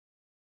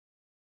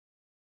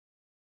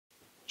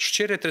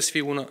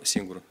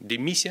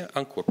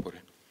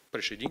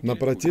На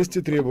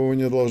протесте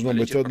требование должно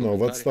быть одно –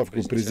 в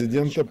отставку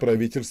президента,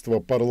 правительства,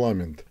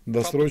 парламент.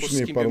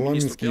 Досрочные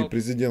парламентские и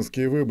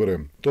президентские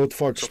выборы. Тот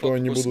факт, что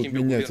они будут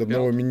менять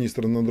одного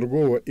министра на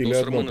другого или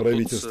одно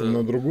правительство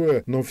на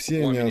другое, но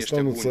все они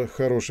останутся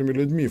хорошими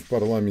людьми в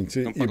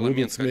парламенте и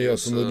будут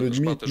смеяться над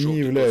людьми, не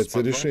является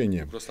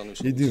решением.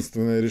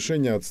 Единственное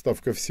решение –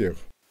 отставка всех.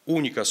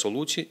 Unica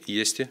soluție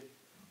este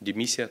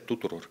demisia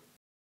tuturor.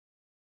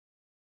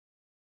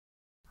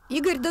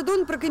 Игорь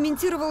Додон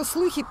прокомментировал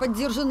слухи,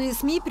 поддержанные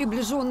СМИ,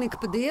 приближенные к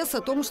ПДС, о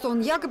том, что он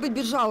якобы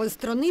бежал из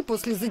страны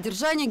после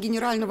задержания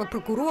генерального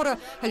прокурора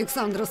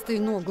Александра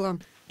Стоиногла.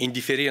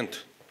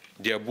 Индифферент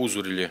de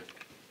abuzurile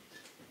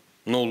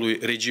noului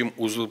regim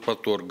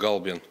uzurpator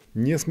galben.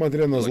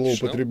 Несмотря на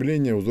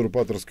злоупотребление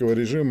узурпаторского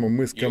режима,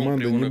 мы с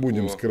командой не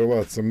будем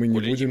скрываться, мы не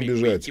будем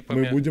бежать.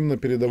 Мы будем на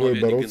передовой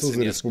бороться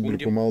за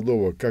Республику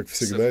Молдова, как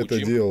всегда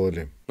это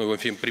делали.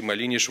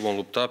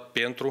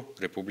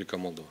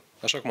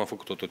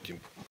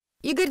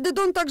 Игорь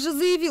Додон также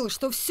заявил,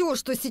 что все,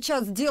 что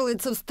сейчас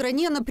делается в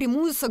стране,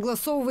 напрямую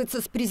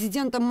согласовывается с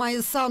президентом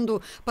Майей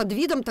Санду под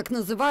видом так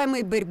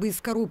называемой борьбы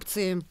с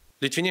коррупцией.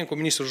 Litvinenko,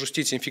 ministrul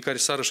justiției, în fiecare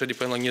seară și de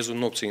pe la miezul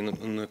nopții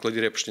în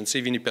clădirea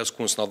președinției, vine pe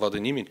ascuns, n-l vadă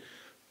nimeni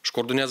și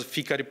coordonează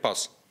fiecare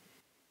pas.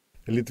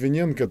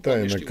 Литвиненко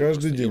тайно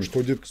каждый день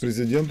ходит к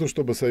президенту,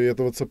 чтобы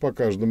советоваться по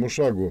каждому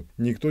шагу.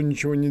 Никто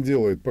ничего не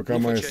делает, пока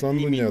Майя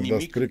Санду не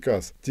отдаст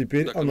приказ.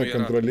 Теперь она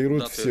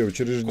контролирует все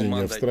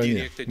учреждения в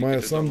стране.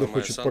 Майя Санду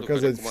хочет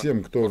показать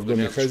всем, кто в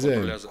доме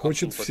хозяин,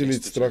 хочет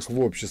вселить страх в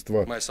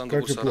общество,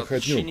 как и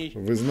Плохотнюк,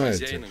 вы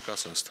знаете.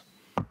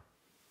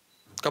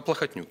 Как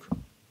Плохотнюк.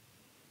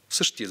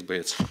 Сыштись,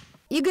 боец.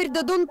 Игорь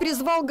Додон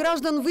призвал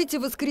граждан выйти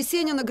в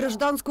воскресенье на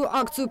гражданскую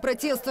акцию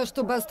протеста,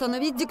 чтобы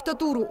остановить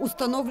диктатуру,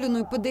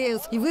 установленную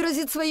ПДС, и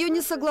выразить свое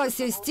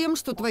несогласие с тем,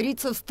 что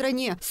творится в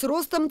стране, с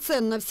ростом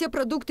цен на все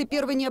продукты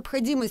первой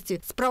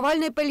необходимости, с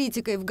провальной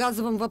политикой в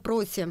газовом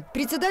вопросе.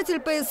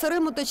 Председатель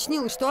ПСРМ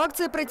уточнил, что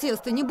акция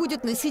протеста не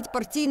будет носить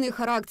партийный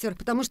характер,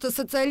 потому что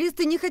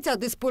социалисты не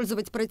хотят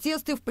использовать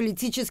протесты в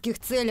политических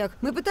целях.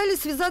 Мы пытались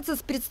связаться с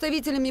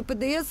представителями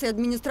ПДС и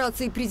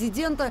администрации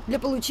президента для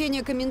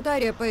получения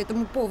комментария по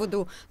этому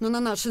поводу, но на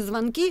наши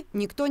звонки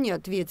никто не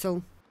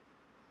ответил.